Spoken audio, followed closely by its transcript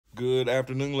Good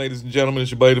afternoon, ladies and gentlemen.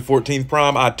 It's your buddy, the 14th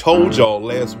Prime. I told y'all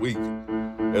last week,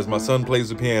 as my son plays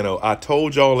the piano, I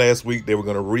told y'all last week they were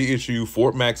going to reissue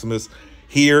Fort Maximus.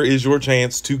 Here is your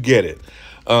chance to get it.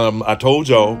 I told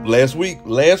y'all last week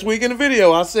in the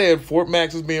video, I said Fort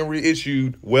Max is being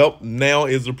reissued. Well, now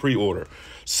is the pre-order.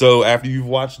 So after you've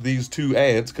watched these two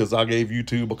ads, because I gave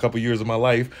YouTube a couple years of my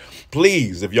life,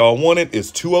 please, if y'all want it,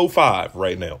 it's $205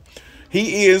 right now.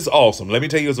 He is awesome. Let me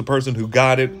tell you, as a person who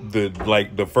got it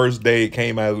the first day it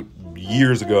came out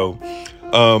years ago,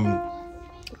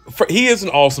 he is an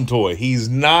awesome toy. He's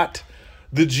not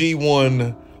the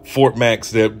G1 Fort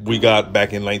Max that we got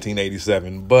back in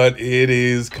 1987, but it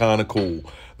is kind of cool.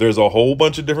 There's a whole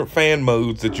bunch of different fan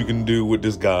modes that you can do with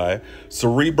this guy.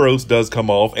 Cerebros does come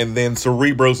off, and then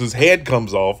Cerebros's head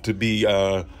comes off to be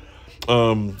I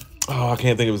can't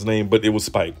think of his name, but it was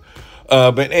Spike.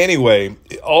 But anyway,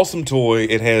 awesome toy.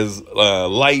 It has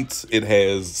lights, it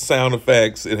has sound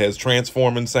effects, it has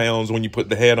transforming sounds when you put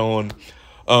the head on.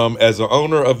 As an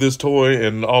owner of this toy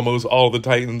and almost all the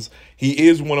Titans, he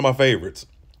is one of my favorites.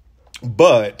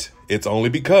 But it's only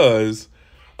because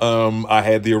I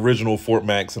had the original Fort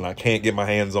Max and I can't get my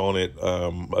hands on it,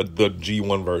 the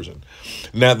G1 version.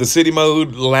 Now, the city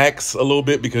mode lacks a little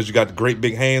bit because you got the great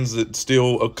big hands that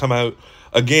still come out.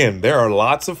 Again, there are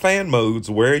lots of fan modes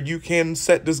where you can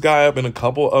set this guy up in a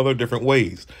couple other different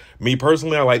ways. Me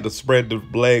personally, I like to spread the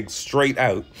legs straight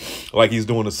out like he's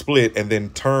doing a split and then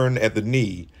turn at the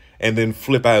knee and then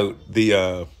flip out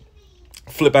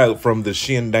from the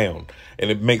shin down,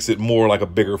 and it makes it more like a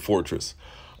bigger fortress.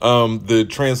 The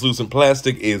translucent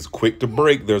plastic is quick to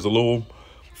break. There's a little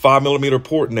 5mm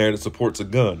port in there that supports a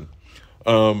gun.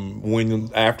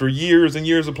 After years and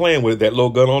years of playing with it, that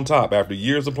little gun on top, after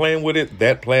years of playing with it,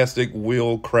 that plastic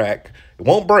will crack. It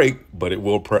won't break, but it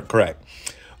will crack.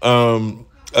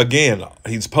 Again,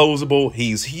 he's posable.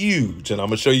 He's huge. And I'm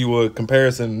going to show you a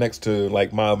comparison next to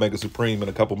like my Omega Supreme in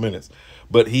a couple minutes.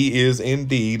 But he is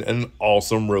indeed an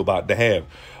awesome robot to have.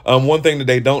 One thing that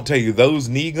they don't tell you, those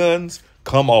knee guns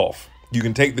come off. You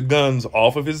can take the guns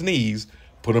off of his knees,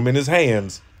 put them in his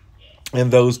hands, and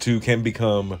those two can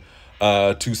become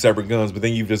two separate guns. But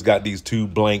then you've just got these two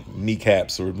blank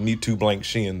kneecaps or two blank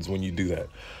shins when you do that.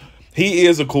 He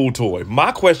is a cool toy.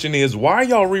 My question is, why are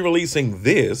y'all re-releasing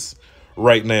this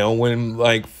right now when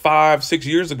like 6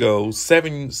 years ago,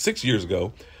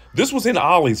 this was in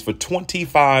Ollie's for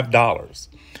 $25.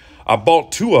 I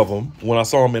bought two of them when I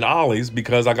saw them in Ollie's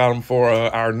because I got them for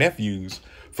our nephews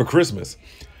for Christmas.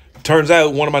 Turns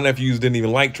out one of my nephews didn't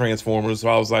even like Transformers, so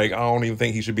I was like, I don't even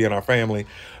think he should be in our family.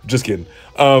 Just kidding.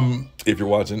 If you're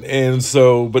watching. And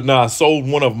so, but no, I sold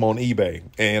one of them on eBay,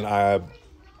 and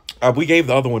we gave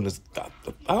the other one to,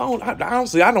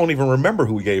 honestly, I don't even remember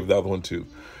who we gave the other one to.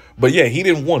 But yeah, he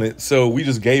didn't want it, so we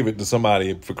just gave it to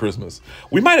somebody for Christmas.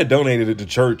 We might have donated it to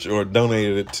church or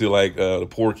donated it to like the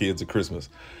poor kids at Christmas.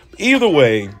 Either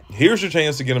way, here's your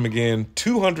chance to get them again.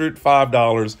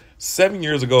 $205. 7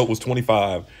 years ago, it was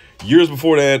 $25. Years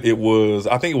before that,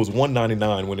 I think it was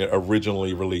 $199 when it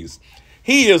originally released.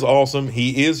 He is awesome.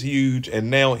 He is huge. And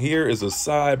now here is a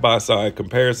side-by-side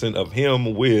comparison of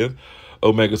him with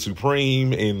Omega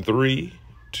Supreme in 3,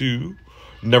 2.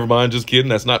 Never mind, just kidding.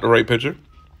 That's not the right picture.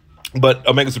 But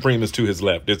Omega Supreme is to his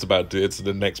left. It's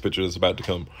the next picture that's about to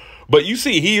come. But you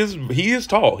see, he is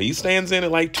tall. He stands in at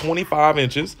like 25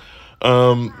 inches.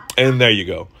 And there you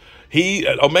go.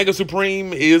 Omega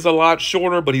Supreme is a lot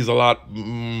shorter, but he's a lot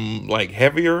like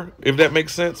heavier, if that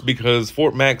makes sense, because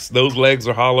Fort Max, those legs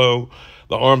are hollow,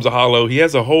 the arms are hollow. He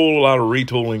has a whole lot of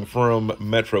retooling from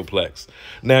Metroplex.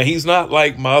 Now, he's not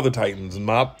like my other Titans.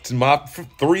 My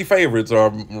three favorites are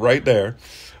right there.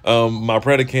 My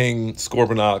Predaking,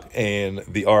 Scorponok, and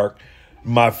the Ark.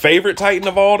 My favorite Titan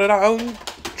of all that I own,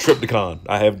 Tripticon.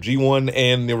 I have G1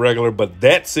 and the regular, but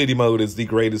that city mode is the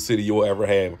greatest city you'll ever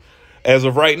have. As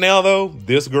of right now, though,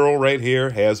 this girl right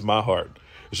here has my heart.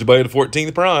 It's your buddy, the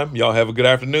 14th Prime. Y'all have a good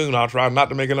afternoon. I'll try not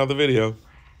to make another video.